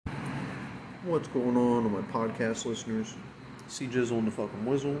What's going on my podcast listeners? C Jizzle and the fucking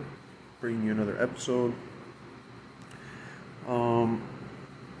Whizzle, bringing you another episode. Um,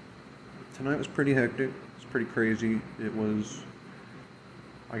 Tonight was pretty hectic. It's pretty crazy.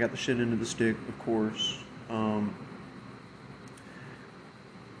 I got the shit into the stick, of course. It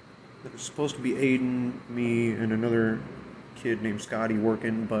was supposed to be Aiden, me, and another kid named Scotty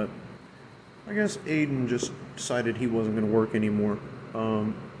working, but I guess Aiden just decided he wasn't going to work anymore.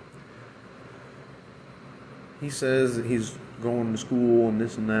 He says that he's going to school and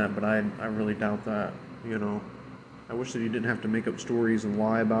this and that, but I really doubt that, you know. I wish that he didn't have to make up stories and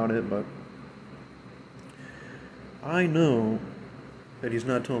lie about it, but I know that he's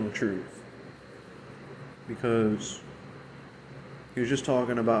not telling the truth. Because he was just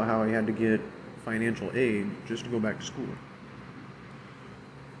talking about how he had to get financial aid just to go back to school.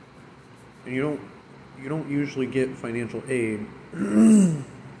 And you don't usually get financial aid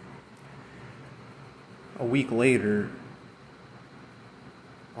a week later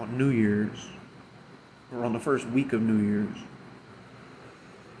on New Year's, or on the first week of New Year's.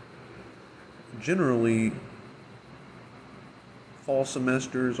 Generally, fall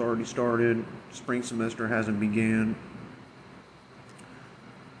semester's already started, spring semester hasn't began.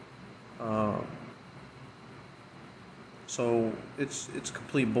 So it's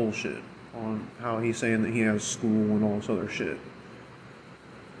complete bullshit on how he's saying that he has school and all this other shit.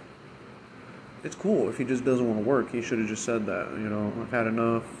 It's cool if he just doesn't want to work. He should have just said that. You know, I've had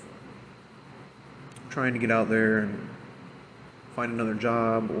enough. I'm trying to get out there and find another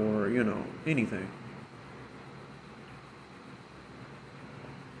job or, anything.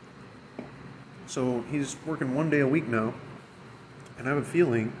 So he's working 1 day a week now. And I have a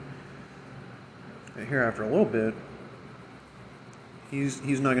feeling that here after a little bit, he's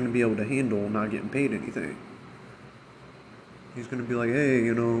not going to be able to handle not getting paid anything. He's going to be like, hey,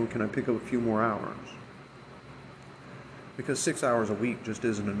 can I pick up a few more hours? Because 6 hours a week just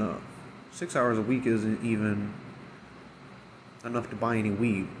isn't enough. 6 hours a week isn't even enough to buy any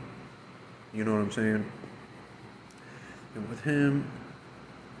weed. You know what I'm saying? And with him,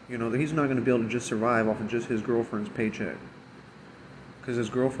 he's not going to be able to just survive off of just his girlfriend's paycheck. Because his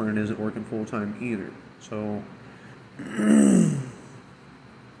girlfriend isn't working full-time either. So,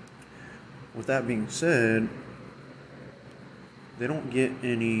 with that being said, they don't get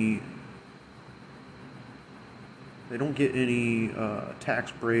any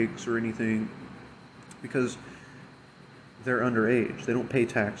tax breaks or anything because they're underage. They don't pay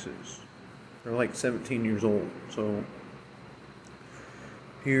taxes. They're like 17 years old. So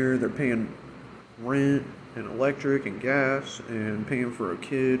here they're paying rent and electric and gas and paying for a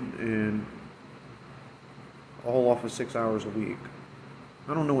kid and all off of 6 hours a week.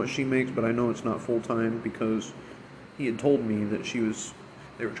 I don't know what she makes, but I know it's not full-time because he had told me that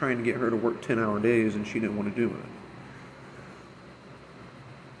they were trying to get her to work 10-hour days and she didn't want to do it.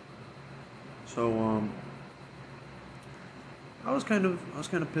 So, I was kind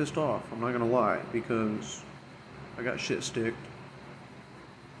of pissed off, I'm not gonna lie, because I got shit sticked.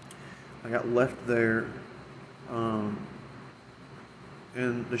 I got left there, and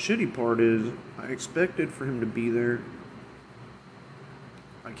the shitty part is, I expected for him to be there.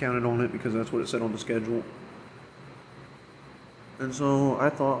 I counted on it because that's what it said on the schedule. And so I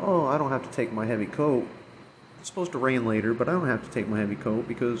thought, oh, I don't have to take my heavy coat. It's supposed to rain later, but I don't have to take my heavy coat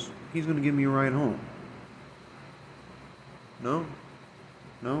because he's going to give me a ride home. No,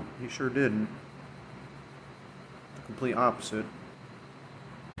 he sure didn't. The complete opposite.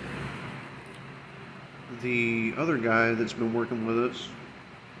 The other guy that's been working with us,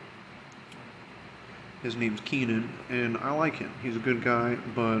 his name's Keenan, and I like him. He's a good guy,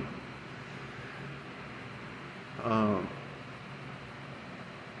 but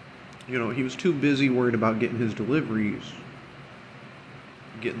he was too busy worried about getting his deliveries,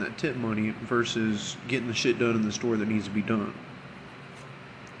 getting that tip money, versus getting the shit done in the store that needs to be done.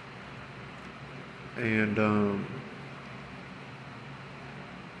 And,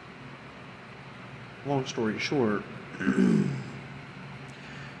 long story short,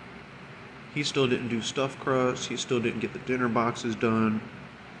 he still didn't do stuffed crust, he still didn't get the dinner boxes done,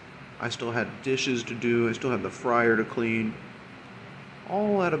 I still had dishes to do, I still had the fryer to clean,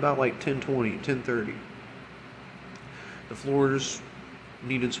 all at about like 10:20, 10:30. The floors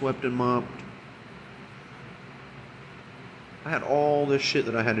needed swept and mopped. I had all this shit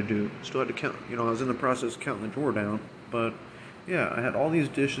that I had to do. Still had to count, I was in the process of counting the drawer down, but yeah, I had all these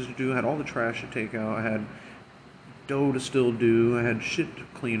dishes to do, I had all the trash to take out, I had dough to still do, I had shit to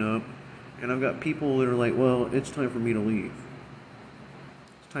clean up, and I've got people that are like, well, it's time for me to leave.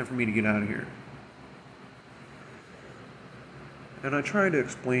 It's time for me to get out of here. And I try to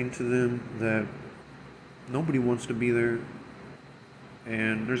explain to them that nobody wants to be there,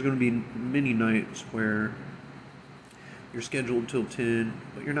 and there's going to be many nights where you're scheduled till 10,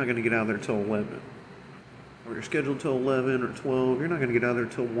 but you're not going to get out of there till 11. Or you're scheduled till 11 or 12, you're not going to get out of there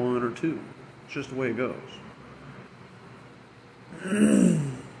till 1 or 2. It's just the way it goes.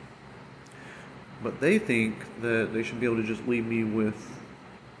 But they think that they should be able to just leave me with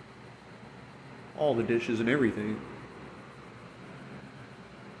all the dishes and everything.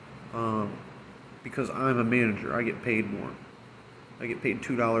 Because I'm a manager, I get paid more. I get paid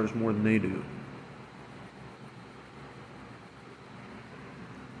 $2 more than they do.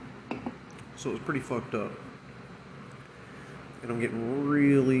 So it's pretty fucked up. And I'm getting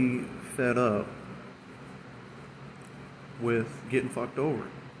really fed up with getting fucked over.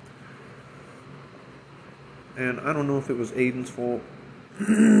 And I don't know if it was Aiden's fault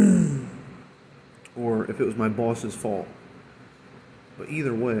or if it was my boss's fault. But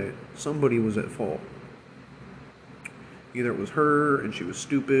either way, somebody was at fault. Either it was her and she was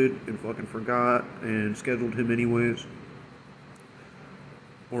stupid and fucking forgot and scheduled him anyways,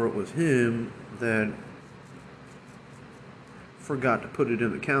 or it was him that forgot to put it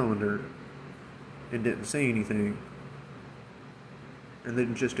in the calendar and didn't say anything and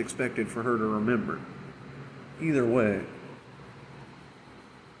then just expected for her to remember. Either way.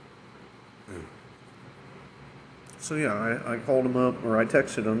 So yeah, I called him up, or I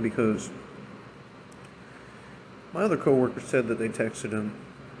texted him, because my other coworker said that they texted him,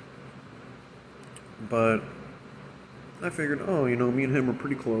 but I figured, oh, me and him were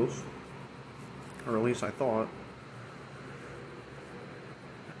pretty close, or at least I thought,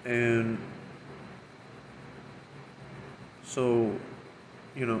 and so,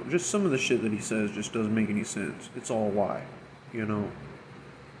 just some of the shit that he says just doesn't make any sense. It's all a lie,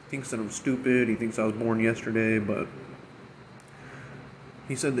 thinks that I'm stupid, he thinks I was born yesterday, but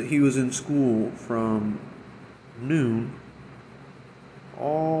he said that he was in school from noon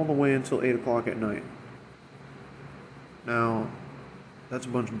all the way until 8 o'clock at night. Now, that's a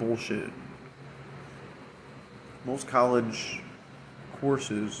bunch of bullshit. Most college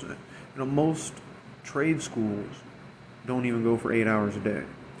courses, most trade schools don't even go for 8 hours a day.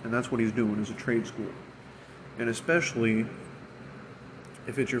 And that's what he's doing, is a trade school. And especially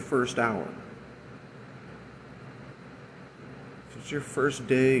if it's your first hour. If it's your first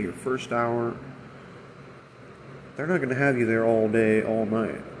day, your first hour, they're not going to have you there all day, all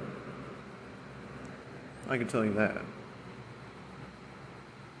night. I can tell you that.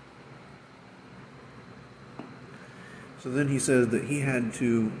 So then he says that he had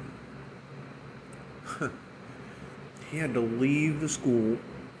to leave the school,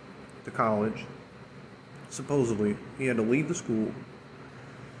 the college. Supposedly, he had to leave the school,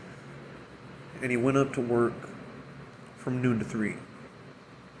 and he went up to work from noon to 3.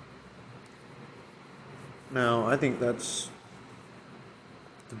 Now, I think that's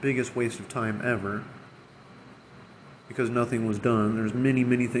the biggest waste of time ever, because nothing was done. There's many,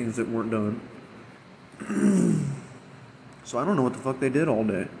 many things that weren't done. So I don't know what the fuck they did all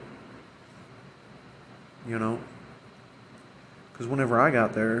day. Because whenever I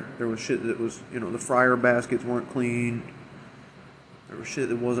got there, there was shit that was, the fryer baskets weren't cleaned. There was shit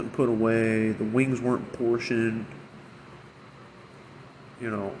that wasn't put away. The wings weren't portioned.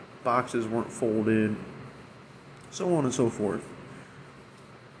 Boxes weren't folded. So on and so forth.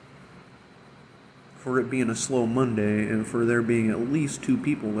 For it being a slow Monday, and for there being at least 2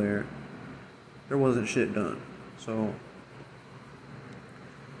 people there wasn't shit done. So,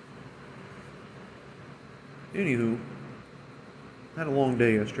 anywho, had a long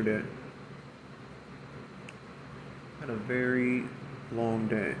day yesterday. Had a very long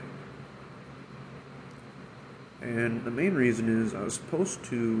day. And the main reason is I was supposed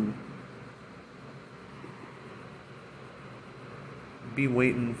to be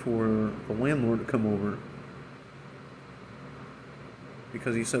waiting for the landlord to come over,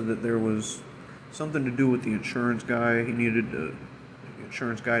 because he said that there was something to do with the insurance guy. He needed the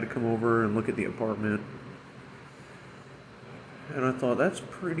insurance guy to come over and look at the apartment. And I thought, that's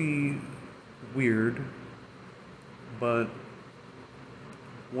pretty weird, but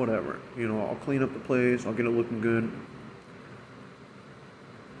whatever. I'll clean up the place, I'll get it looking good.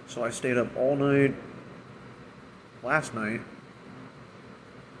 So I stayed up all night last night,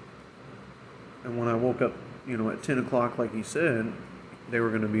 and when I woke up, at 10 o'clock like he said, they were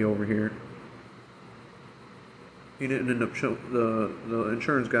going to be over here. He didn't end up the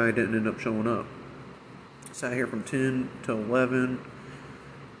insurance guy didn't end up showing up. Sat here from 10 to 11,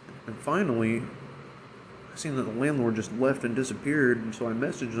 and finally, I seen that the landlord just left and disappeared, and so I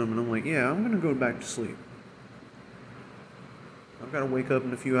messaged him, and I'm like, yeah, I'm going to go back to sleep. I've got to wake up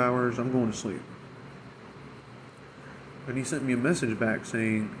in a few hours. I'm going to sleep. And he sent me a message back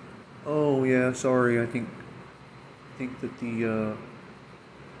saying, "Oh yeah, sorry. I think that the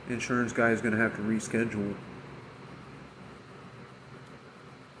insurance guy is going to have to reschedule.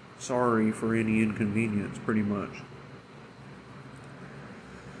 Sorry for any inconvenience, pretty much."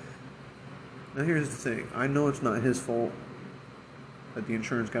 Now here's the thing. I know it's not his fault that the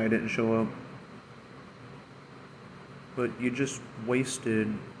insurance guy didn't show up, but you just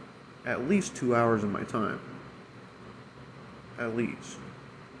wasted at least 2 hours of my time. At least.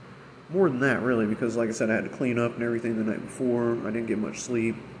 More than that, really, because like I said, I had to clean up and everything the night before. I didn't get much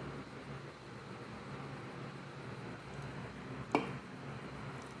sleep. It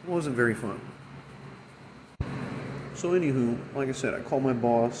wasn't very fun. So anywho, like I said, I call my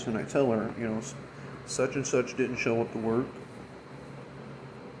boss and I tell her, such and such didn't show up to work,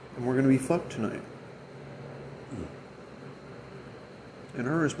 and we're going to be fucked tonight. And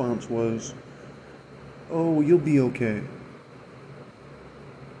her response was, "Oh, you'll be okay."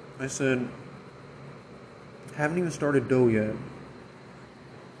 I said, "Haven't even started dough yet.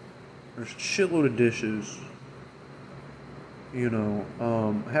 There's a shitload of dishes. I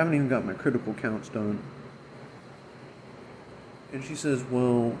haven't even got my critical counts done." And she says,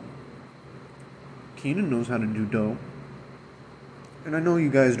 "Well, Keenan knows how to do dough. And I know you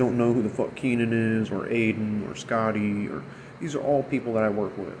guys don't know who the fuck Keenan is, or Aiden, or Scotty, or these are all people that I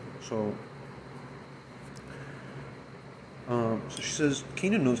work with. So she says,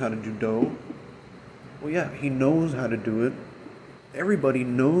 Keenan knows how to do dough. Well, yeah, he knows how to do it. Everybody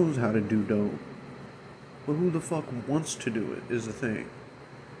knows how to do dough. But who the fuck wants to do it is the thing.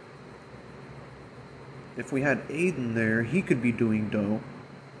 If we had Aiden there, he could be doing dough.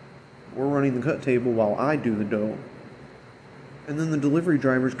 We're running the cut table while I do the dough. And then the delivery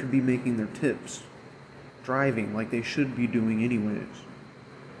drivers could be making their tips, driving like they should be doing anyways.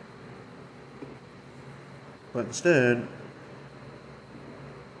 But instead,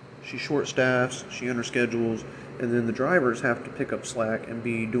 she short staffs, she underschedules, and then the drivers have to pick up slack and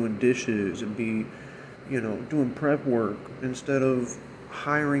be doing dishes and be, doing prep work instead of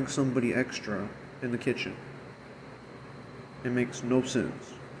hiring somebody extra in the kitchen. It makes no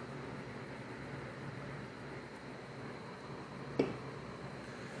sense.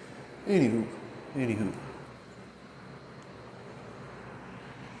 Anywho. I'm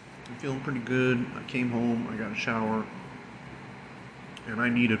feeling pretty good. I came home, I got a shower, and I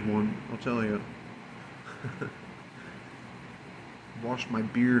needed one, I'll tell you. Washed my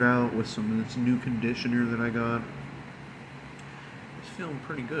beard out with some of this new conditioner that I got. It's feeling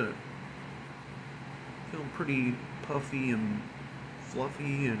pretty good. Feeling pretty puffy and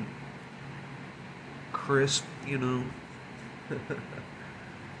fluffy and crisp,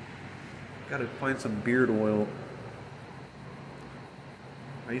 Gotta find some beard oil.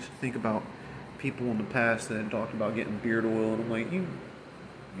 I used to think about people in the past that talked about getting beard oil, and I'm like, you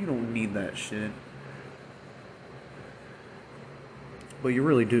don't need that shit. But you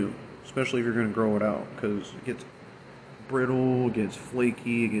really do, especially if you're going to grow it out, because it gets brittle, it gets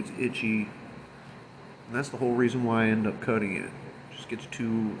flaky, it gets itchy. And that's the whole reason why I end up cutting it. It just gets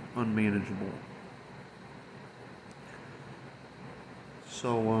too unmanageable.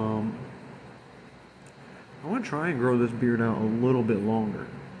 So, I want to try and grow this beard out a little bit longer.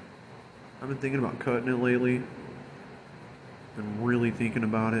 I've been thinking about cutting it lately. Been really thinking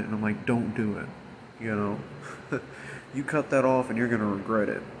about it, and I'm like, don't do it. You cut that off and you're going to regret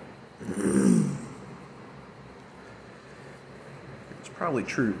it. It's probably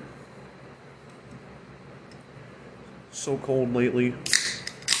true. So cold lately.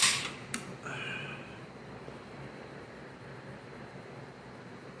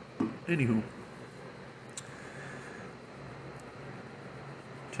 Anywho.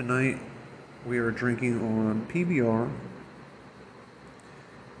 Tonight we are drinking on PBR,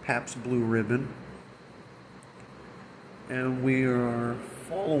 Pabst Blue Ribbon, and we are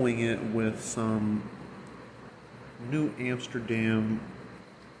following it with some New Amsterdam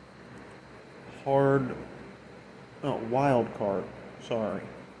Wild Card. Sorry.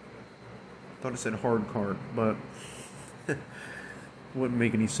 Thought it said hard card, but wouldn't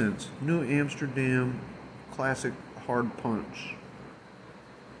make any sense. New Amsterdam Classic Hard Punch.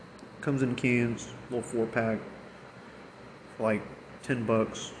 Comes in cans, little 4-pack, for like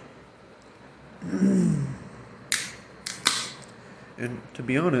 $10. And to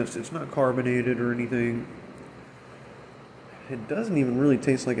be honest, it's not carbonated or anything. It doesn't even really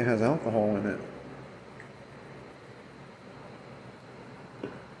taste like it has alcohol in it.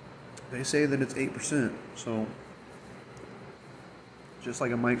 They say that it's 8%, so just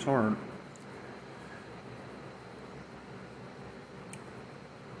like a Mike's Hard.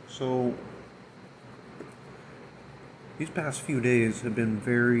 So, these past few days have been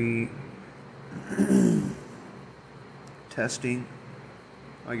very testing,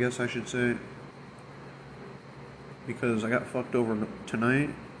 I guess I should say. Because I got fucked over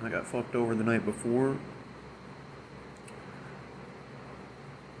tonight, I got fucked over the night before.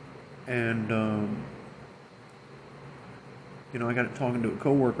 And, I got talking to a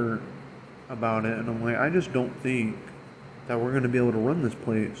coworker about it, and I'm like, I just don't think that we're going to be able to run this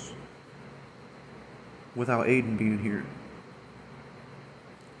place without Aiden being here.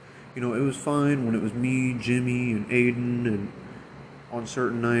 It was fine when it was me, Jimmy, and Aiden, and on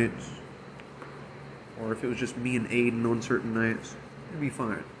certain nights, or if it was just me and Aiden on certain nights, it'd be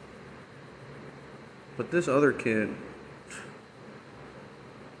fine. But this other kid,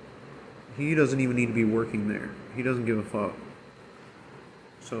 he doesn't even need to be working there. He doesn't give a fuck.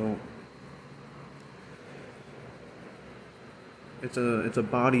 So it's a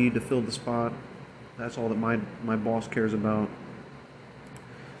body to fill the spot. That's all that my boss cares about.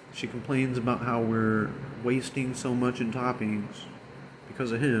 She complains about how we're wasting so much in toppings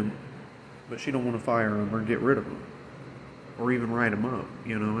because of him, but she don't want to fire him or get rid of him or even write him up.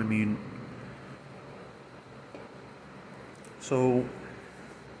 So,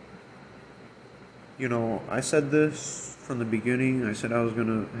 I said this from the beginning. I said I was going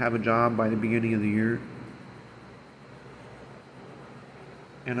to have a job by the beginning of the year.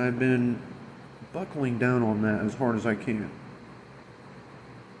 And I've been buckling down on that as hard as I can.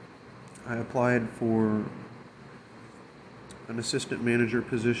 I applied for an assistant manager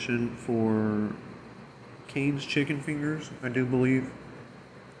position for Cane's Chicken Fingers, I do believe.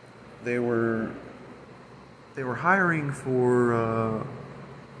 They were hiring for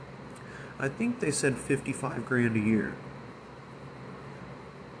I think they said $55,000 a year.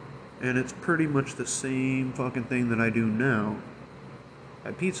 And it's pretty much the same fucking thing that I do now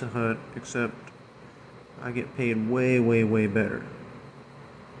at Pizza Hut, except I get paid way, way, way better.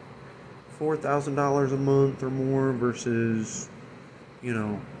 $4,000 a month or more versus,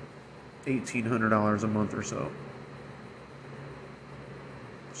 $1,800 a month or so.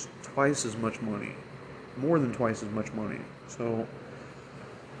 It's twice as much money. More than twice as much money. So,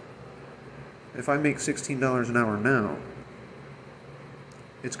 if I make $16 an hour now,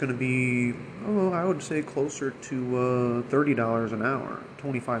 it's going to be, I would say closer to $30 an hour,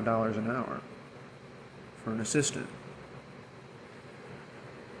 $25 an hour for an assistant.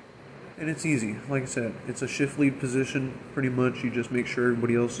 And it's easy. Like I said, it's a shift lead position, pretty much. You just make sure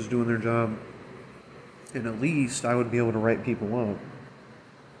everybody else is doing their job. And at least I would be able to write people up.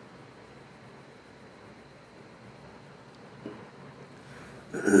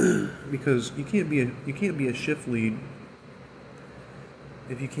 Because you can't be a shift lead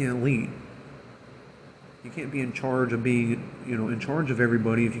if you can't lead. You can't be in charge of being, in charge of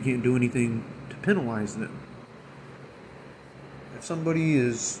everybody if you can't do anything to penalize them. If somebody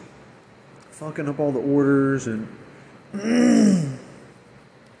is fucking up all the orders and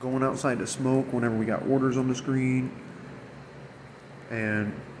going outside to smoke whenever we got orders on the screen,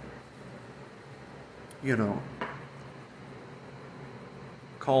 and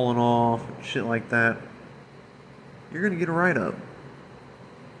calling off and shit like that, you're gonna get a write-up.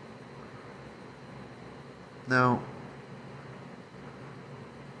 Now,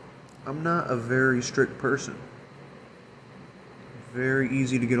 I'm not a very strict person. Very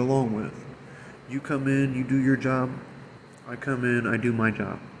easy to get along with. You come in, you do your job. I come in, I do my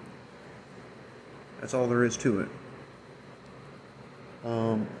job. That's all there is to it.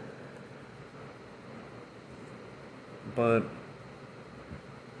 But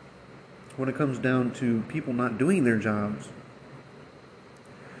when it comes down to people not doing their jobs,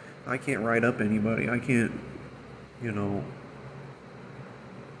 I can't write up anybody. I can't,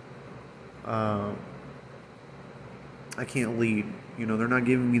 I can't lead. They're not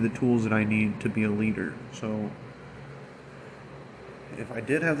giving me the tools that I need to be a leader. So if I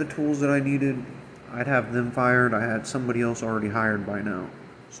did have the tools that I needed, I'd have them fired. I had somebody else already hired by now.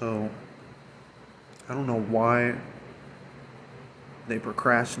 So I don't know why they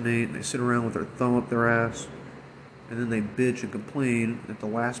procrastinate and they sit around with their thumb up their ass, and then they bitch and complain at the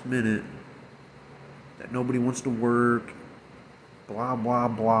last minute that nobody wants to work, blah, blah,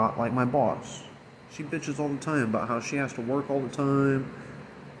 blah, like my boss. She bitches all the time about how she has to work all the time,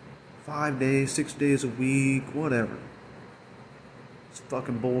 5 days, 6 days a week, whatever. It's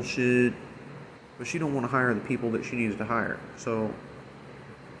fucking bullshit. But she don't want to hire the people that she needs to hire. So,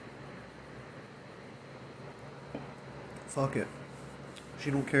 fuck it. She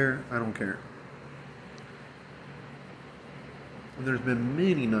don't care, I don't care. And there's been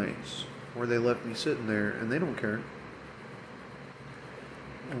many nights where they left me sitting there and they don't care.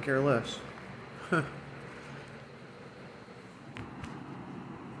 and care less.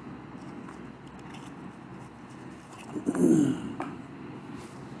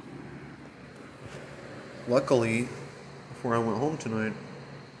 Luckily, before I went home tonight,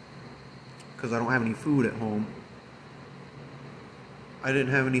 because I don't have any food at home, I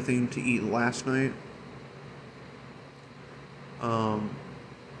didn't have anything to eat last night.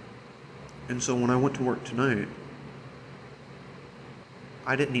 And so when I went to work tonight,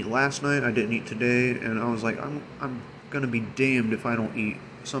 I didn't eat last night, I didn't eat today, and I was like, I'm gonna be damned if I don't eat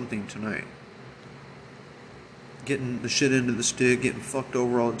something tonight. Getting the shit into the stick, getting fucked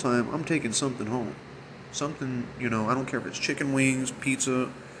over all the time, I'm taking something home. Something, I don't care if it's chicken wings,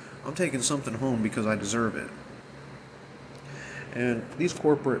 pizza, I'm taking something home because I deserve it. And these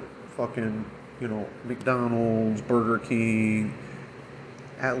corporate fucking, McDonald's, Burger King,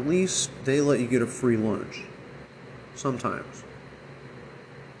 at least they let you get a free lunch. Sometimes.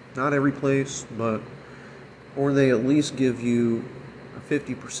 Not every place, but, or they at least give you a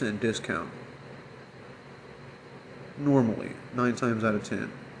 50% discount. Normally, 9 times out of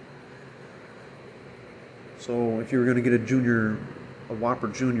 10. So if you were going to get a Whopper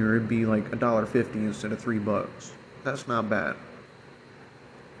Junior, it'd be like $1.50 instead of $3. That's not bad.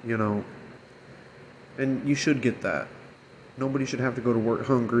 And you should get that. Nobody should have to go to work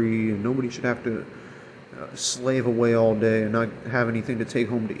hungry, and nobody should have to slave away all day and not have anything to take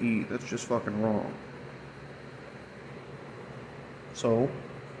home to eat. That's just fucking wrong. So,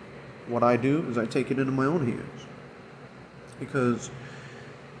 what I do is I take it into my own hands. Because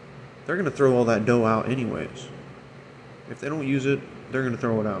they're going to throw all that dough out anyways. If they don't use it, they're going to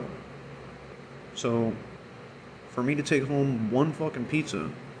throw it out. So, for me to take home one fucking pizza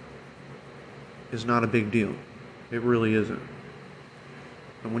is not a big deal. It really isn't.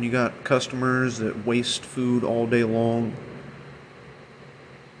 And when you got customers that waste food all day long,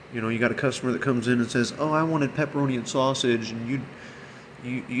 you got a customer that comes in and says, "Oh, I wanted pepperoni and sausage, and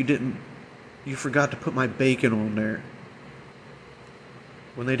you forgot to put my bacon on there."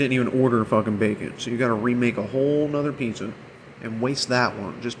 When they didn't even order fucking bacon. So you gotta remake a whole nother pizza and waste that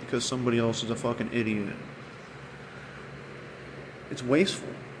one just because somebody else is a fucking idiot. It's wasteful.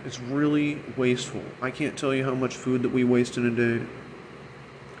 It's really wasteful. I can't tell you how much food that we waste in a day.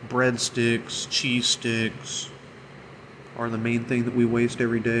 Breadsticks, cheese sticks are the main thing that we waste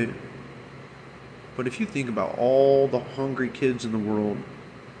every day. But if you think about all the hungry kids in the world,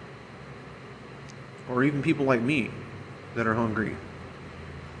 or even people like me that are hungry,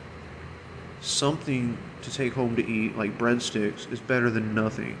 something to take home to eat, like breadsticks, is better than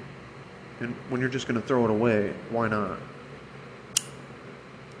nothing. And when you're just going to throw it away, why not?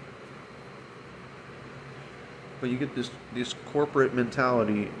 But you get this corporate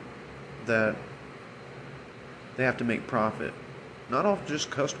mentality that they have to make profit. Not off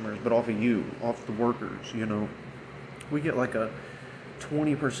just customers, but off of you, off the workers, We get like a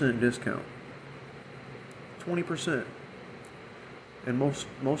 20% discount. 20%. And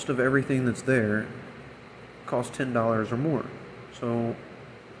most of everything that's there costs $10 or more. So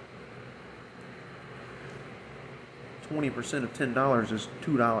 20% of $10 is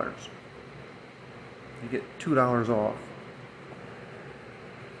 $2. You get $2 off.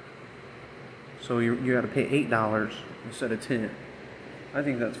 So you got to pay $8 instead of $10. I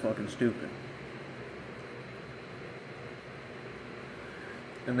think that's fucking stupid.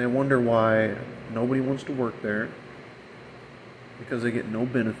 And they wonder why nobody wants to work there. Because they get no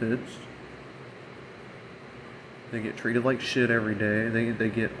benefits. They get treated like shit every day. They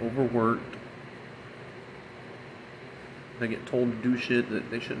get overworked. They get told to do shit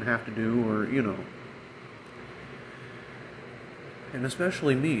that they shouldn't have to do, or, And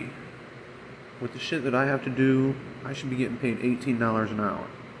especially me. With the shit that I have to do, I should be getting paid $18 an hour.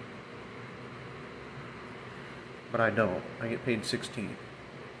 But I don't. I get paid $16.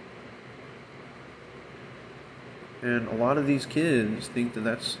 And a lot of these kids think that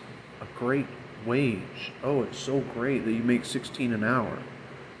that's a great wage. Oh, it's so great that you make $16 an hour.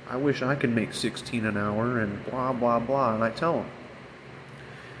 I wish I could make $16 an hour and blah, blah, blah. And I tell them,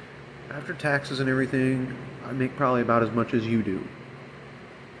 after taxes and everything, I make probably about as much as you do.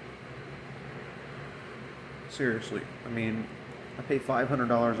 Seriously. I mean, I pay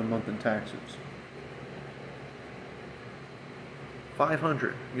 $500 a month in taxes.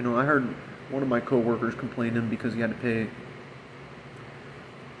 $500. I heard one of my coworkers complaining because he had to pay,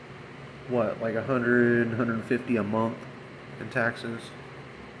 like $100, $150 a month in taxes.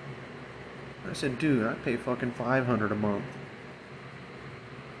 I said, dude, I pay fucking $500 a month.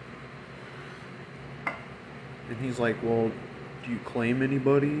 And he's like, well, do you claim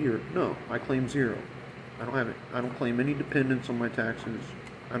anybody? Or no, I claim zero. I don't have it. I don't claim any dependents on my taxes.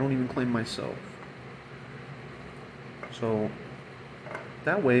 I don't even claim myself. So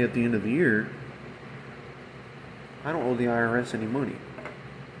that way, at the end of the year, I don't owe the IRS any money.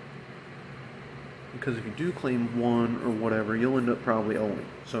 Because if you do claim one or whatever, you'll end up probably owing.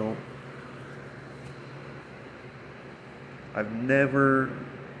 So I've never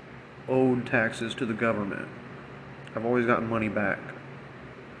owed taxes to the government. I've always gotten money back.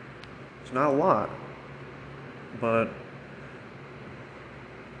 It's not a lot, but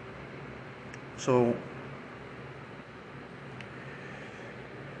so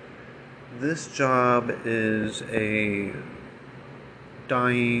this job is a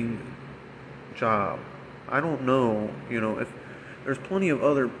dying job. I don't know, if there's plenty of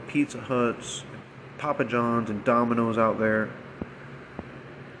other Pizza Huts, Papa John's, and Domino's out there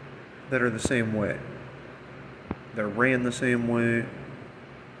that are the same way. They're ran the same way,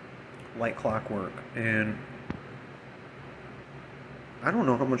 like clockwork. And I don't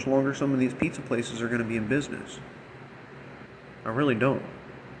know how much longer some of these pizza places are going to be in business. I really don't.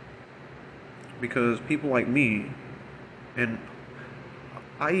 Because people like me, and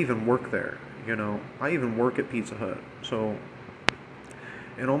I even work there, I even work at Pizza Hut. So,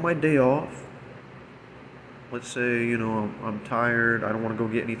 and on my day off, let's say, I'm tired, I don't want to go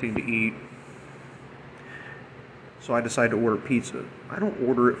get anything to eat, so I decide to order pizza. I don't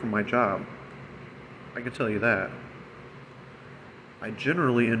order it from my job. I can tell you that. I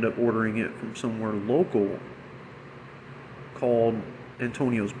generally end up ordering it from somewhere local called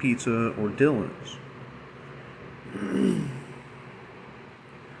Antonio's Pizza or Dylan's.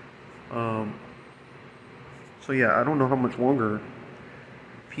 So yeah, I don't know how much longer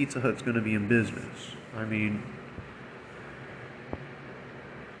Pizza Hut's going to be in business. I mean,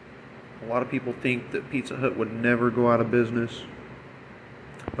 a lot of people think that Pizza Hut would never go out of business,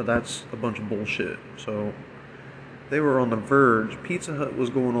 but that's a bunch of bullshit. So they were on the verge. Pizza Hut was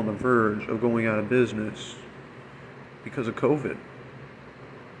going on the verge of going out of business because of COVID.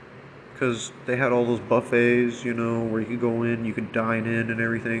 Because they had all those buffets, where you could go in, you could dine in and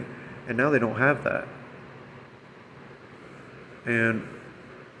everything. And now they don't have that. And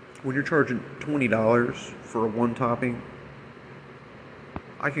when you're charging $20 for a one topping,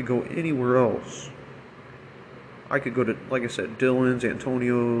 I could go anywhere else. I could go to, like I said, Dylan's,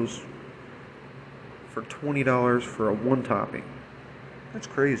 Antonio's, for $20 for a one topping. That's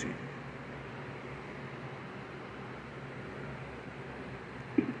crazy.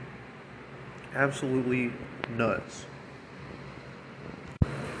 Absolutely nuts.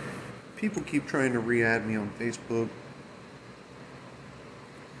 People keep trying to re-add me on Facebook.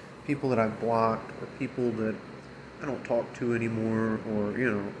 People that I've blocked, or people that I don't talk to anymore, or,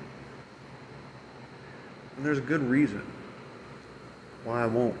 and there's a good reason why I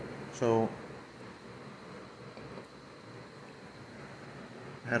won't. So,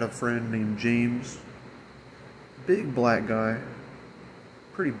 I had a friend named James, big black guy,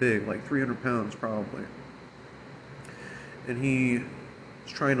 pretty big, like 300 pounds probably. And he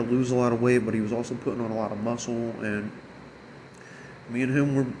was trying to lose a lot of weight, but he was also putting on a lot of muscle, and me and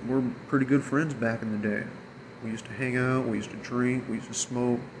him were pretty good friends back in the day. We used to hang out, we used to drink, we used to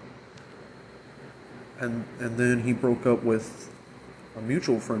smoke. And then he broke up with a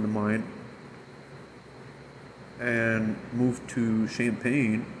mutual friend of mine and moved to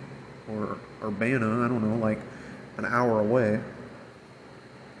Champaign or Urbana, I don't know, like an hour away.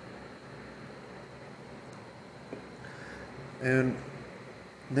 And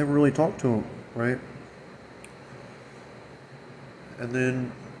never really talked to him, right? And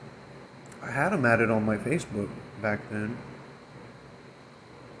then I had him at it on my Facebook back then.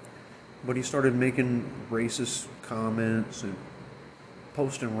 But he started making racist comments and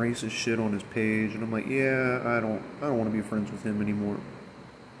posting racist shit on his page, and I'm like, yeah, I don't want to be friends with him anymore.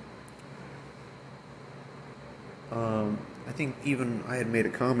 I think even I had made a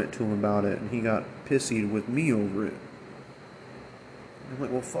comment to him about it, and he got pissy with me over it. I'm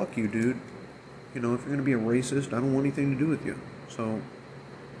like, well, fuck you, dude. If you're gonna be a racist, I don't want anything to do with you. So,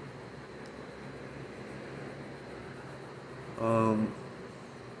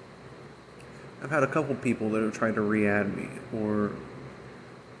 I've had a couple people that have tried to re-add me, or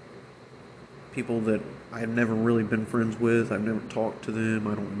people that I've never really been friends with. I've never talked to them.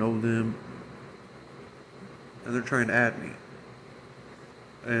 I don't know them. And they're trying to add me.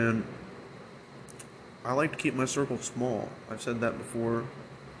 And I like to keep my circle small. I've said that before.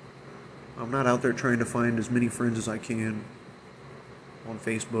 I'm not out there trying to find as many friends as I can on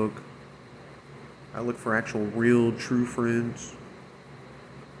Facebook. I look for actual, real, true friends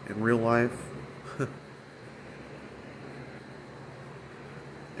in real life.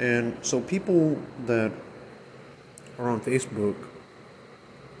 And so people that are on Facebook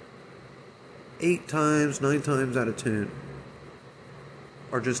 8 times, 9 times out of 10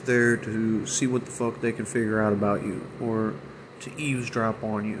 are just there to see what the fuck they can figure out about you, or to eavesdrop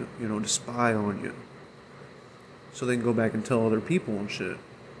on you, to spy on you, so they can go back and tell other people and shit.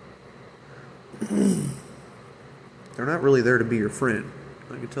 They're not really there to be your friend,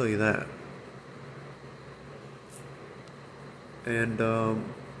 I can tell you that. And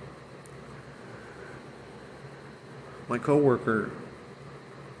my coworker,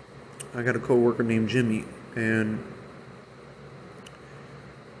 I got a coworker named Jimmy, and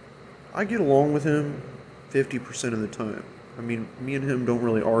I get along with him 50% of the time. I mean, me and him don't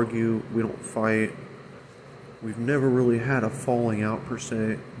really argue, we don't fight. We've never really had a falling out per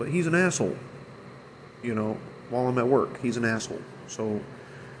se, but he's an asshole. While I'm at work, he's an asshole. So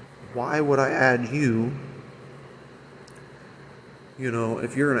why would I add you?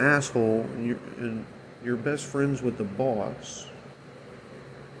 If you're an asshole and you're best friends with the boss,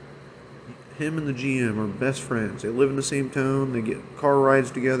 him and the GM are best friends. They live in the same town, they get car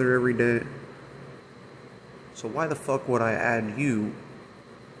rides together every day. So why the fuck would I add you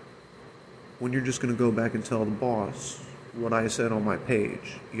when you're just going to go back and tell the boss what I said on my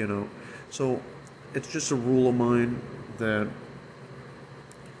page, So it's just a rule of mine that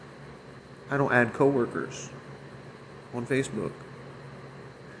I don't add coworkers on Facebook.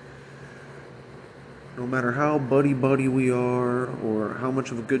 No matter how buddy-buddy we are or how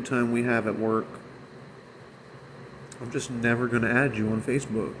much of a good time we have at work, I'm just never going to add you on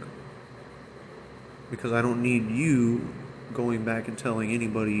Facebook. Because I don't need you going back and telling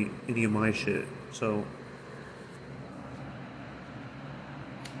anybody any of my shit. So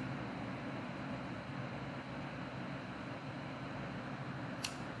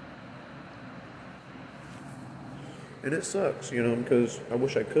and it sucks, because I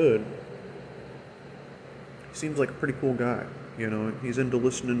wish I could. He seems like a pretty cool guy, He's into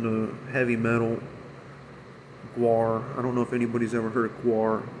listening to heavy metal, GWAR. I don't know if anybody's ever heard of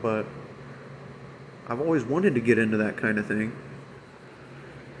GWAR, but I've always wanted to get into that kind of thing.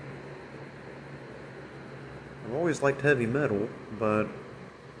 I've always liked heavy metal, but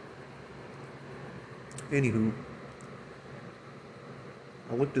anywho,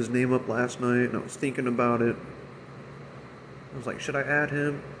 I looked his name up last night and I was thinking about it. I was like, should I add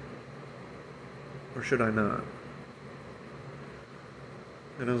him? Or should I not?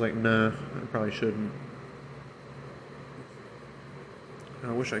 And I was like, nah, I probably shouldn't.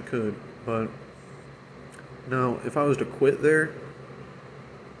 I wish I could, but now, if I was to quit there,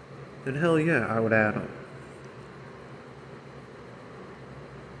 then hell yeah, I would add him.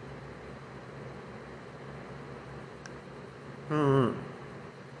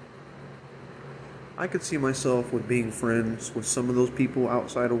 I could see myself with being friends with some of those people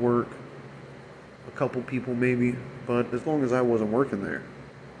outside of work. A couple people maybe, but as long as I wasn't working there.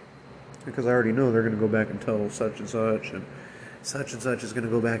 Because I already know they're going to go back and tell such and such is going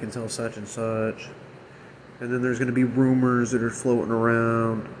to go back and tell such and such. And then there's going to be rumors that are floating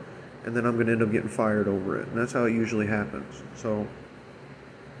around, and then I'm going to end up getting fired over it. And that's how it usually happens. So,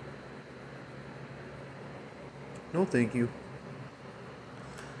 no thank you.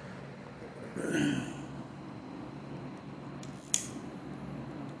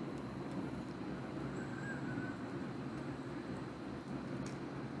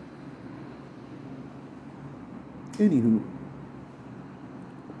 Anywho,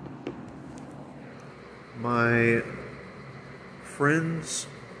 my friend's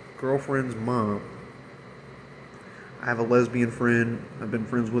girlfriend's mom, I have a lesbian friend. I've been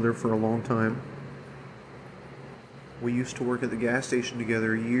friends with her for a long time. We used to work at the gas station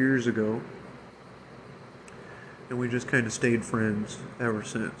together years ago, and we just kind of stayed friends ever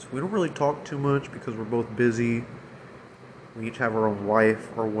since. We don't really talk too much because we're both busy. We each have our own life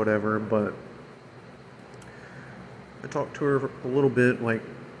or whatever, but I talked to her a little bit, like,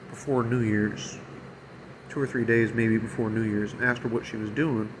 before New Year's. 2 or 3 days maybe before New Year's, and asked her what she was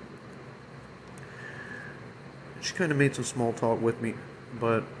doing. She kind of made some small talk with me,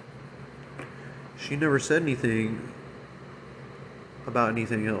 but she never said anything about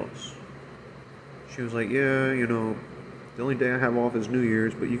anything else. She was like, yeah, the only day I have off is New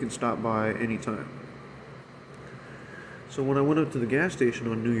Year's, but you can stop by anytime. So when I went up to the gas station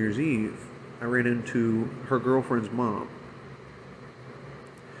on New Year's Eve, I ran into her girlfriend's mom.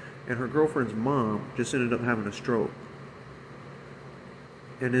 And her girlfriend's mom just ended up having a stroke.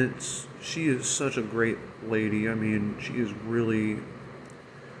 And she is such a great lady. I mean, she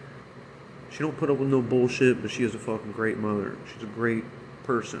don't put up with no bullshit, but she is a fucking great mother. She's a great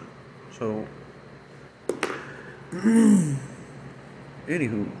person. So, anywho,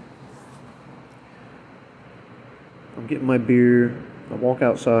 I'm getting my beer. I walk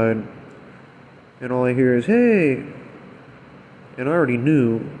outside. and all I hear is, hey! And I already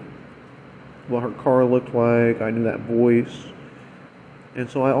knew what her car looked like, I knew that voice, and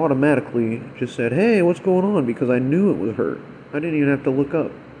so I automatically just said, hey, what's going on? Because I knew it was her. I didn't even have to look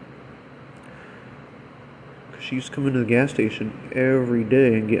up. She used to come into the gas station every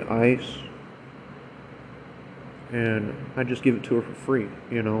day and get ice, and I just give it to her for free,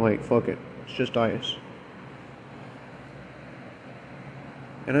 like, fuck it, it's just ice.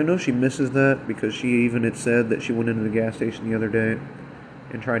 And I know she misses that, because she even had said that she went into the gas station the other day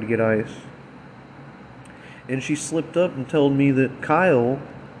and tried to get ice. And she slipped up and told me that Kyle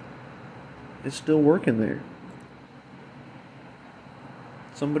is still working there.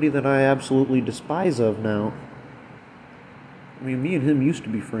 Somebody that I absolutely despise of now. I mean, me and him used to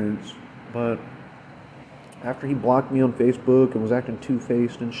be friends, but after he blocked me on Facebook and was acting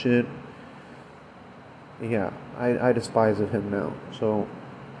two-faced and shit, yeah, I despise of him now. So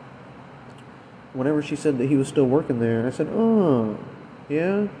whenever she said that he was still working there, I said, oh,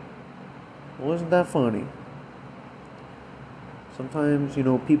 yeah? Well, isn't that funny? Sometimes,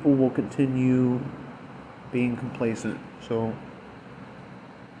 people will continue being complacent. So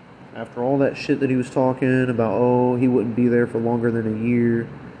after all that shit that he was talking about, oh, he wouldn't be there for longer than a year,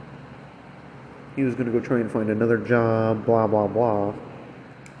 he was going to go try and find another job, blah, blah, blah.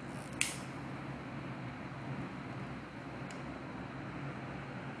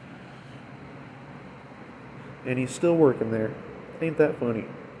 And he's still working there. Ain't that funny?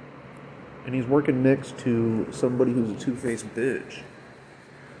 And he's working next to somebody who's a two-faced bitch.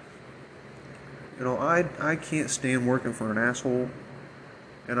 I can't stand working for an asshole,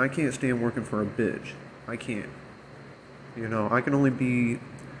 and I can't stand working for a bitch. I can't. I can only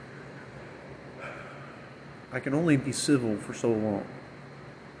be civil for so long.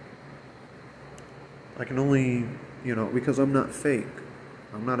 I can only, because I'm not fake.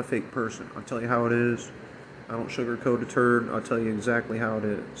 I'm not a fake person. I'll tell you how it is. I don't sugarcoat a turd. I'll tell you exactly how it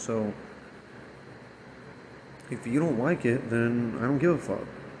is. So if you don't like it, then I don't give a fuck.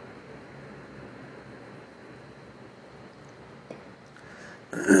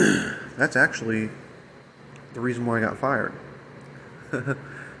 That's actually the reason why I got fired.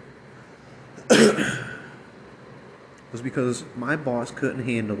 Was because my boss couldn't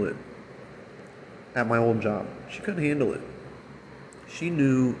handle it at my old job. She couldn't handle it. She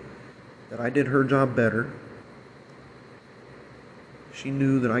knew that I did her job better. She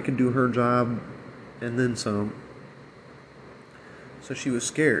knew that I could do her job and then some. So she was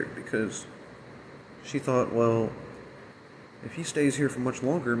scared, because she thought, well, if he stays here for much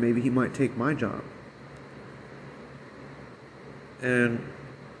longer, maybe he might take my job. And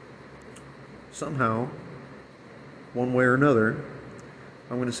somehow, one way or another,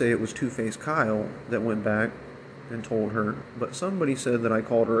 I'm going to say it was Two-Face Kyle that went back and told her, but somebody said that I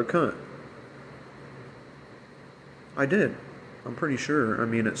called her a cunt. I did. I'm pretty sure.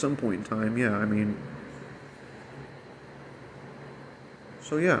 At some point in time, yeah.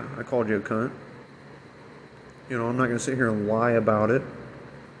 So yeah, I called you a cunt. I'm not going to sit here and lie about it.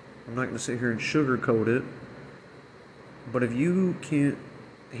 I'm not going to sit here and sugarcoat it. But if you can't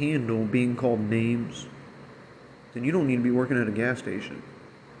handle being called names, then you don't need to be working at a gas station.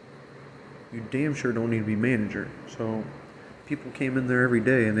 You damn sure don't need to be manager. So people came in there every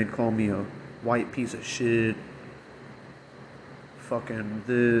day and they'd call me a white piece of shit, fucking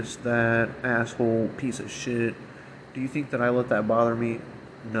this, that, asshole, piece of shit. Do you think that I let that bother me?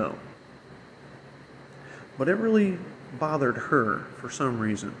 No. But it really bothered her for some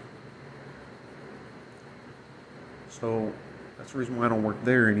reason. So that's the reason why I don't work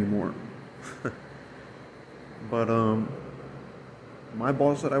there anymore. But my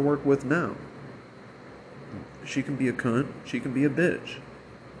boss that I work with now, she can be a cunt, she can be a bitch.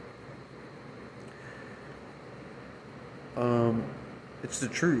 It's the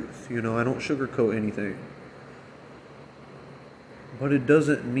truth, I don't sugarcoat anything. But it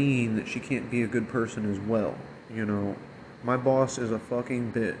doesn't mean that she can't be a good person as well, My boss is a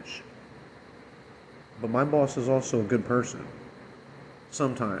fucking bitch. But my boss is also a good person.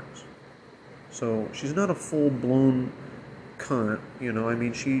 Sometimes. So she's not a full-blown cunt,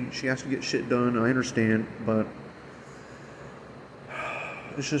 she has to get shit done, I understand, but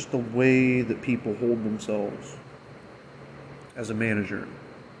it's just the way that people hold themselves as a manager.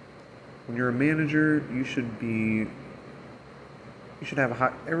 When you're a manager,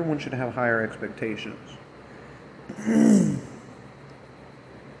 everyone should have higher expectations.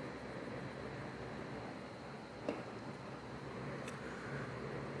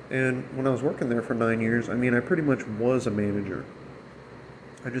 And when I was working there for 9 years, I pretty much was a manager.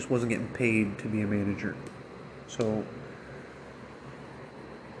 I just wasn't getting paid to be a manager. So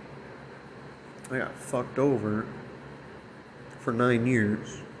I got fucked over for 9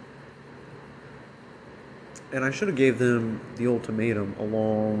 years. And I should have gave them the ultimatum a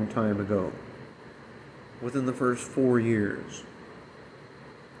long time ago. Within the first 4 years.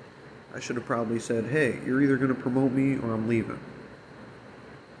 I should have probably said, hey, you're either going to promote me or I'm leaving.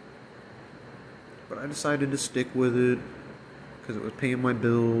 But I decided to stick with it because it was paying my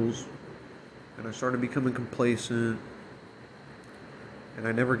bills. And I started becoming complacent. And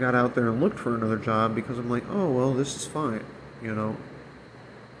I never got out there and looked for another job because I'm like, oh, well, this is fine, you know.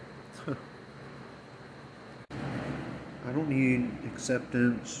 I don't need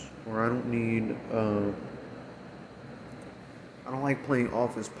acceptance, or I don't need, I don't like playing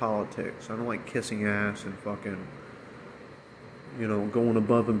office politics. I don't like kissing ass and fucking, going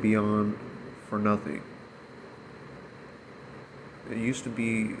above and beyond for nothing. It used to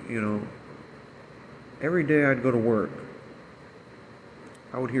be, every day I'd go to work,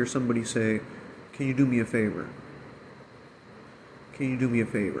 I would hear somebody say, can you do me a favor? Can you do me a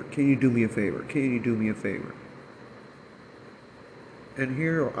favor? Can you do me a favor? Can you do me a favor? And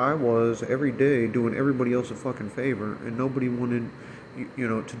here I was every day doing everybody else a fucking favor, and nobody wanted,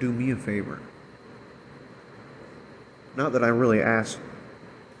 to do me a favor. Not that I really asked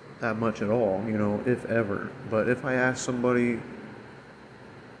that much at all, if ever. But if I ask somebody,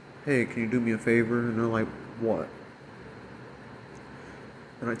 hey, can you do me a favor? And they're like, what?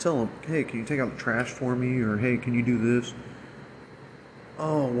 And I tell them, hey, can you take out the trash for me? Or, hey, can you do this?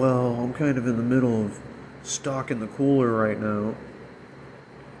 Oh, well, I'm kind of in the middle of stocking the cooler right now.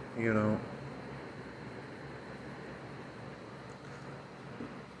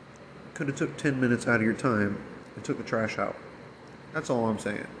 Could have took 10 minutes out of your time and took the trash out. That's all I'm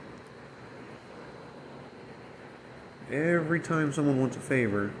saying. Every time someone wants a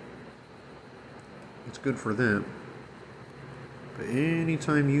favor, it's good for them. But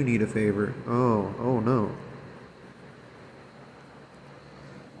anytime you need a favor, oh no.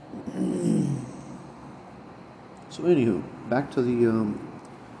 So anywho, back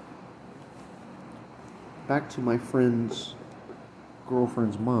to my friend's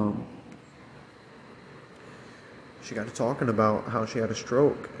girlfriend's mom. She got to talking about how she had a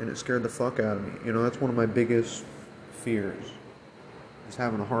stroke, and it scared the fuck out of me. That's one of my biggest fears, is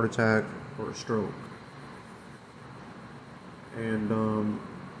having a heart attack or a stroke. And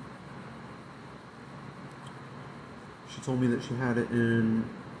she told me that she had it in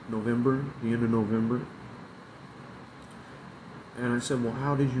November, the end of November. And I said, well,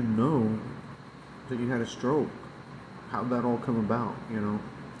 how did you know that you had a stroke? How'd that all come about, And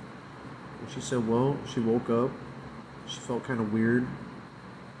she said, well, she woke up, she felt kind of weird,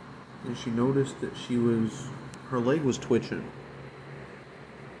 and she noticed that her leg was twitching.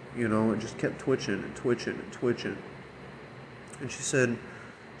 It just kept twitching and twitching and twitching. And she said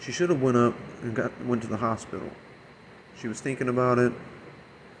she should have went up and went to the hospital. She was thinking about it,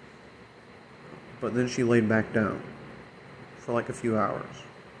 but then she laid back down for like a few hours.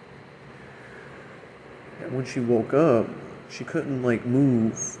 And when she woke up, she couldn't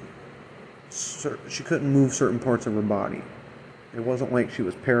move. She couldn't move certain parts of her body. It wasn't like she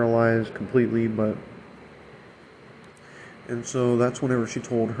was paralyzed completely, but... And so that's whenever she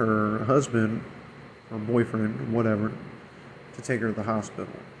told her husband, or boyfriend, whatever, to take her to the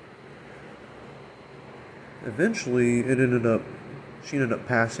hospital. Eventually, she ended up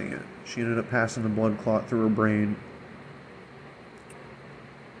passing it. She ended up passing the blood clot through her brain.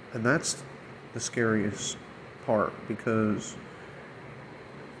 And that's the scariest part, because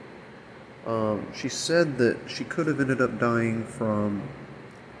she said that she could have ended up dying from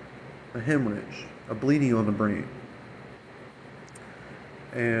a hemorrhage, a bleeding on the brain.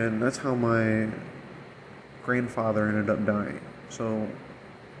 And that's how my grandfather ended up dying. So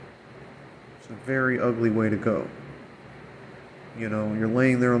it's a very ugly way to go. You're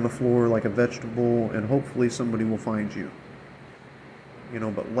laying there on the floor like a vegetable, and hopefully somebody will find you.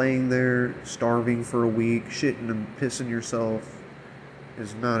 But laying there, starving for a week, shitting and pissing yourself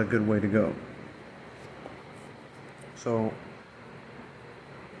is not a good way to go. So,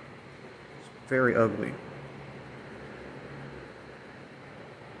 it's very ugly.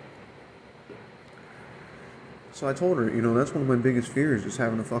 So I told her, that's one of my biggest fears, is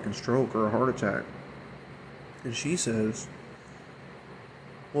having a fucking stroke or a heart attack. And she says,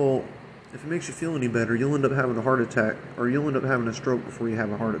 well, if it makes you feel any better, you'll end up having a heart attack, or you'll end up having a stroke before you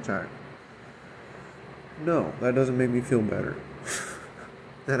have a heart attack. No, that doesn't make me feel better.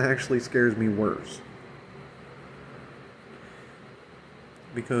 That actually scares me worse.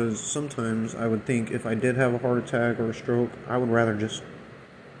 Because sometimes I would think if I did have a heart attack or a stroke, I would rather just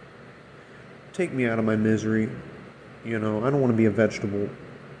take me out of my misery. I don't want to be a vegetable.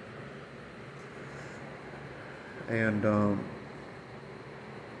 And,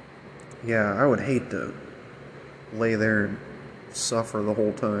 yeah, I would hate to lay there and suffer the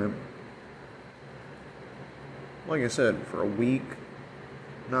whole time. Like I said, for a week,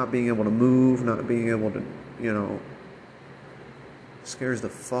 not being able to move, not being able to, scares the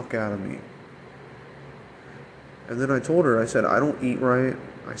fuck out of me. And then I told her, I said, I don't eat right,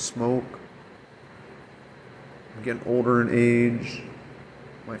 I smoke, I'm getting older in age,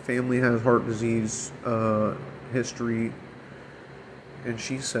 my family has heart disease history. And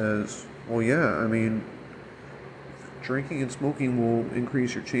she says, well, yeah, I mean, drinking and smoking will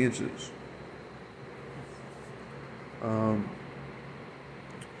increase your chances.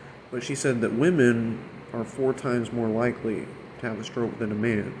 But she said that women are 4 times more likely to have a stroke than a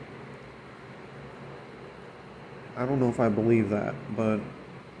man. I don't know if I believe that, but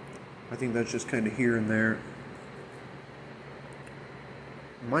I think that's just kind of here and there.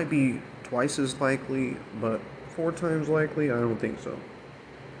 Might be twice as likely, but 4 times likely, I don't think so.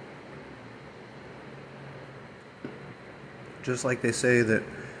 Just like they say that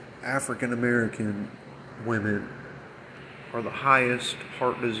African American women are the highest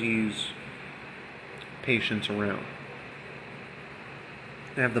heart disease patients around.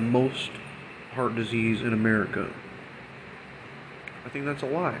 They have the most heart disease in America. I think that's a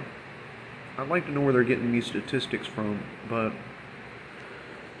lie. I'd like to know where they're getting these statistics from, but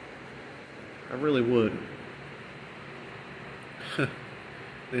I really would.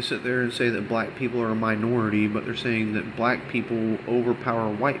 They sit there and say that black people are a minority, but they're saying that black people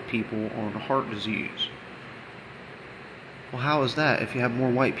overpower white people on heart disease. Well, how is that if you have more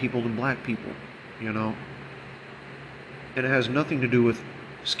white people than black people, And it has nothing to do with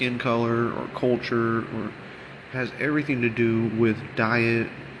skin color or culture, or has everything to do with diet,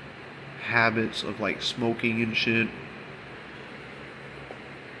 habits of like smoking and shit.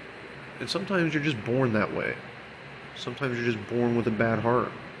 And sometimes you're just born that way. Sometimes you're just born with a bad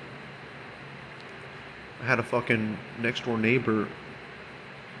heart. I had a fucking next door neighbor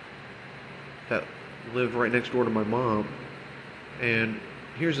that lived right next door to my mom. And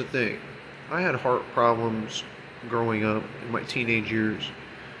here's the thing. I had heart problems growing up in my teenage years,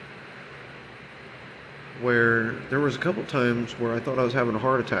 where there was a couple times where I thought I was having a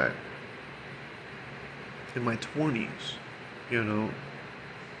heart attack. In my 20s,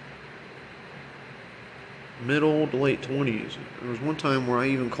 middle to late 20s. There was one time where I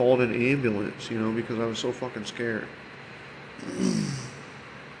even called an ambulance, because I was so fucking scared.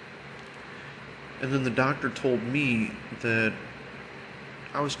 And then the doctor told me that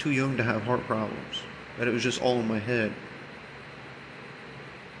I was too young to have heart problems, that it was just all in my head.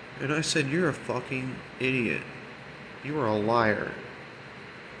 And I said, you're a fucking idiot. You are a liar.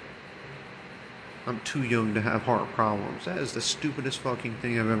 I'm too young to have heart problems. That is the stupidest fucking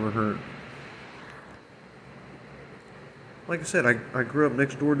thing I've ever heard. Like I said, I grew up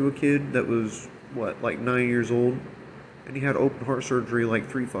next door to a kid that was, 9 years old? And he had open heart surgery like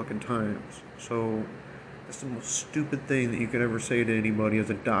 3 fucking times. So, that's the most stupid thing that you could ever say to anybody as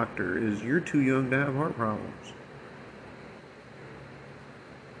a doctor, is you're too young to have heart problems.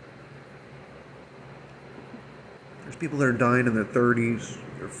 There's people that are dying in their 30s,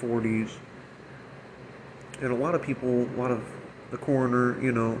 their 40s. And a lot of the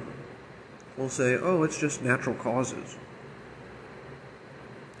coroner, will say, oh, it's just natural causes.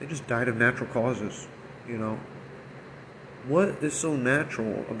 They just died of natural causes, What is so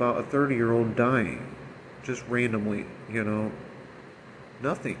natural about a 30-year-old dying just randomly,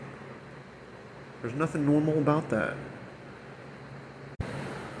 Nothing. There's nothing normal about that.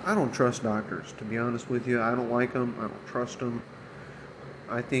 I don't trust doctors, to be honest with you. I don't like them. I don't trust them.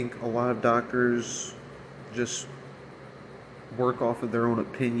 I think a lot of doctors just work off of their own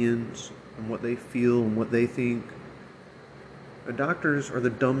opinions and what they feel and what they think. The doctors are the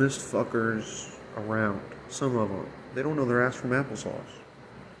dumbest fuckers around. Some of them. They don't know their ass from applesauce.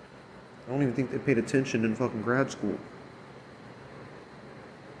 I don't even think they paid attention in fucking grad school.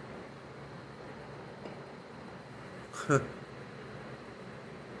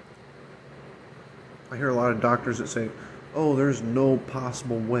 I hear a lot of doctors that say, oh, there's no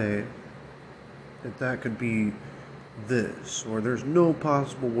possible way that could be this, or there's no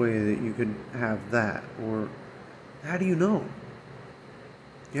possible way that you could have that, or how do you know?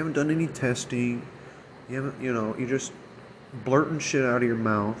 You haven't done any testing, you haven't, you're just blurting shit out of your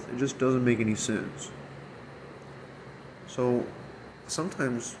mouth. It just doesn't make any sense. So,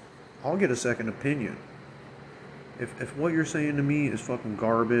 sometimes I'll get a second opinion. If what you're saying to me is fucking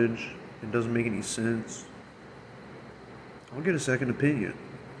garbage, it doesn't make any sense, I'll get a second opinion.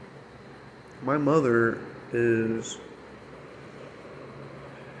 My mother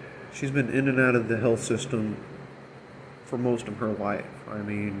she's been in and out of the health system for most of her life. I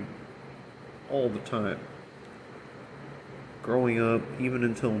mean, all the time. Growing up, even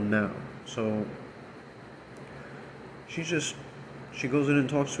until now. So, she goes in and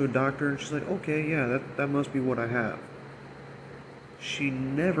talks to a doctor, and she's like, okay, yeah, that must be what I have. She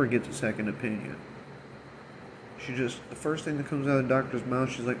never gets a second opinion. The first thing that comes out of the doctor's mouth,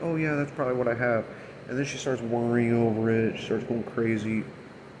 she's like, oh yeah, that's probably what I have. And then she starts worrying over it, she starts going crazy.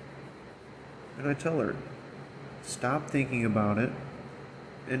 And I tell her, stop thinking about it,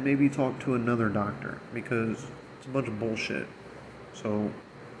 and maybe talk to another doctor, because it's a bunch of bullshit. So,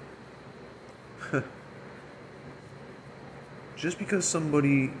 just because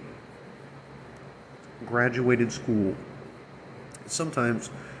somebody graduated school,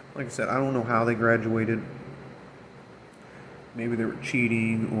 sometimes, like I said, I don't know how they graduated. Maybe they were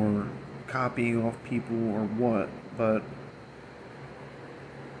cheating or copying off people or what, but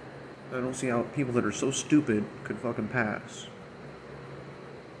I don't see how people that are so stupid could fucking pass.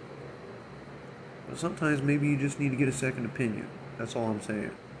 But sometimes maybe you just need to get a second opinion. That's all I'm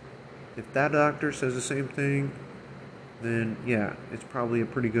saying. If that doctor says the same thing, then yeah, it's probably a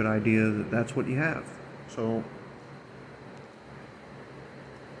pretty good idea that that's what you have. So,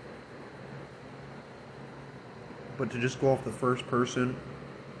 but to just go off the first person,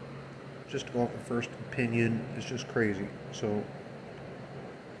 just to go off the first opinion, is just crazy. So,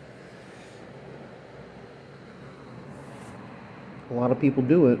 a lot of people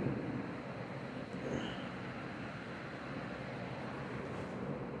do it.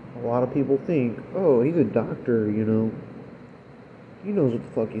 A lot of people think, oh, he's a doctor, you know. He knows what the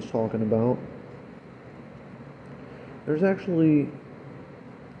fuck he's talking about. There's actually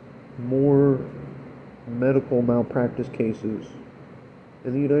more medical malpractice cases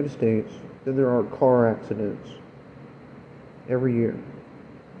in the United States than there are car accidents every year.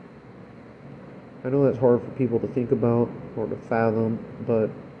 I know that's hard for people to think about or to fathom, but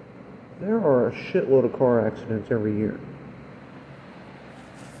there are a shitload of car accidents every year.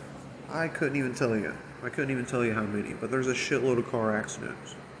 I couldn't even tell you. I couldn't even tell you how many, but there's a shitload of car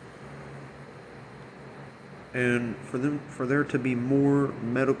accidents. And for there to be more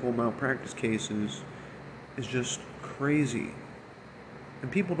medical malpractice cases is just crazy. And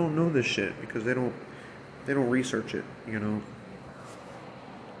people don't know this shit because they don't research it, you know.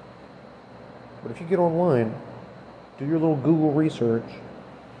 But if you get online, do your little Google research,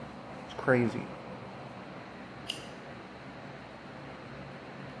 it's crazy.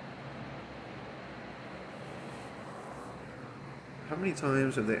 How many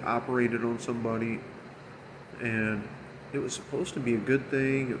times have they operated on somebody and it was supposed to be a good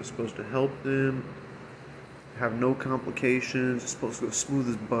thing, it was supposed to help them, have no complications, it's supposed to go smooth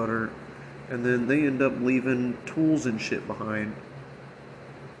as butter, and then they end up leaving tools and shit behind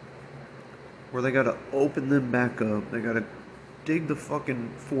where they gotta open them back up, they gotta dig the fucking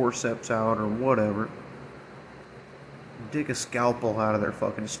forceps out or whatever, dig a scalpel out of their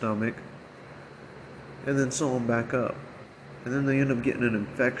fucking stomach, and then sew them back up. And then they end up getting an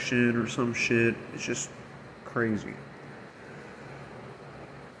infection or some shit. It's just crazy.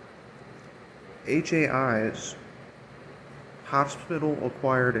 HAIs,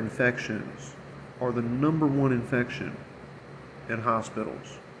 hospital-acquired infections, are the number one infection in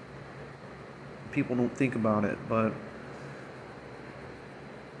hospitals. People don't think about it, but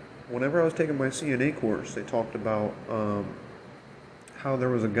whenever I was taking my CNA course, they talked about how there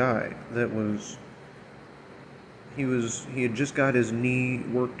was a guy that was he had just got his knee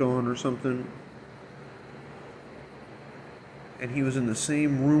worked on or something, and he was in the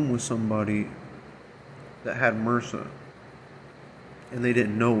same room with somebody that had MRSA, and they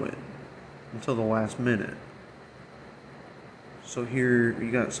didn't know it until the last minute. So here you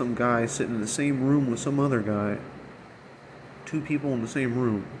got some guy sitting in the same room with some other guy, two people in the same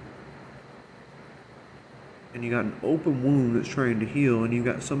room, and you got an open wound that's trying to heal, and you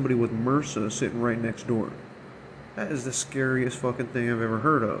got somebody with MRSA sitting right next door. That is the scariest fucking thing I've ever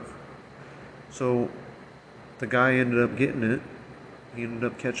heard of. So, the guy ended up getting it. He ended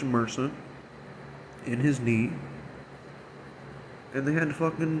up catching MRSA in his knee. And they had to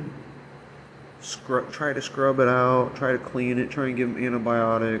fucking try to scrub it out, try to clean it, try and give him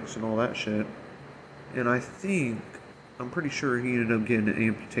antibiotics and all that shit. And I'm pretty sure he ended up getting it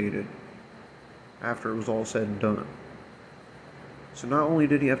amputated after it was all said and done. So not only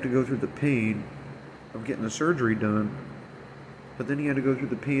did he have to go through the pain of getting the surgery done, but then he had to go through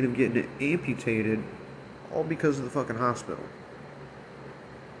the pain of getting it amputated, all because of the fucking hospital.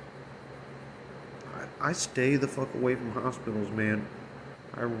 I stay the fuck away from hospitals, man.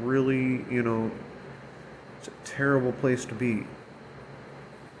 I really, it's a terrible place to be.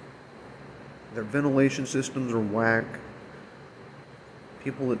 Their ventilation systems are whack.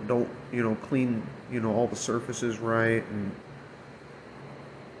 People that don't, clean, all the surfaces right, and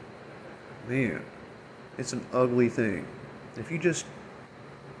man, it's an ugly thing. If you just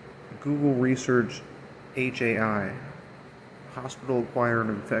Google research HAI, hospital-acquired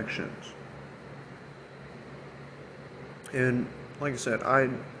infections, and like I said, I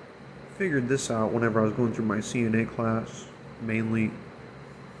figured this out whenever I was going through my CNA class, mainly.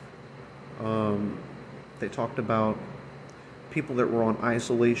 They talked about people that were on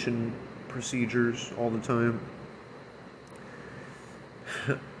isolation procedures all the time.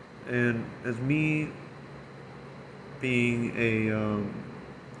 And as me being a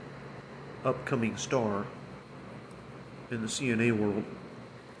upcoming star in the CNA world,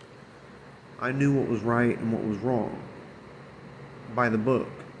 I knew what was right and what was wrong by the book,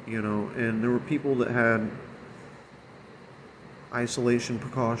 and there were people that had isolation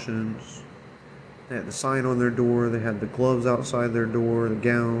precautions. They had the sign on their door, they had the gloves outside their door, the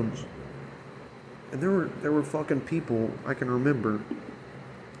gowns. And there were fucking people, I can remember,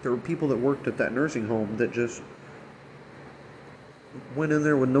 there were people that worked at that nursing home that just went in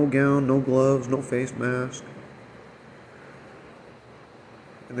there with no gown, no gloves, no face mask.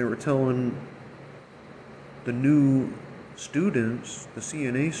 And they were telling the new students, the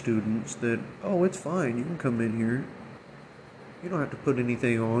CNA students, that, oh, it's fine, you can come in here. You don't have to put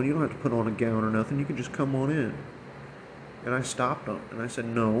anything on, you don't have to put on a gown or nothing, you can just come on in. And I stopped them, and I said,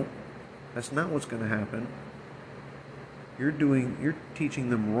 no, that's not what's going to happen. You're teaching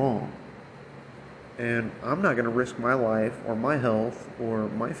them wrong. And I'm not going to risk my life or my health or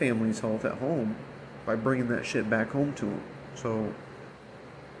my family's health at home by bringing that shit back home to them. So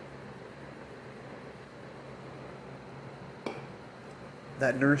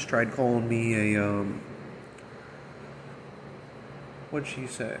that nurse tried calling me a, what'd she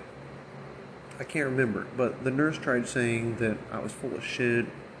say? I can't remember, but the nurse tried saying that I was full of shit,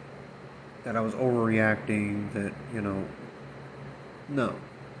 that I was overreacting, that, no.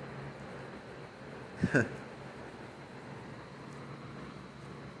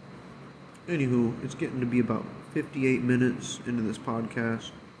 Anywho, it's getting to be about 58 minutes into this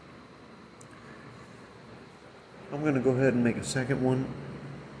podcast. I'm going to go ahead and make a second one.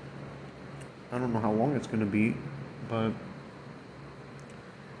 I don't know how long it's going to be, but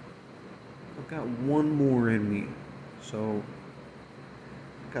I've got one more in me. So,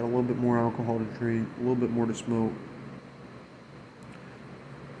 I've got a little bit more alcohol to drink, a little bit more to smoke.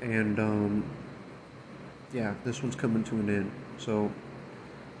 And, yeah, this one's coming to an end. So,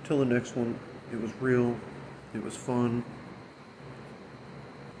 till the next one, it was real, it was fun,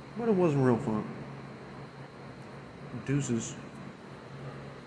 but it wasn't real fun. Deuces.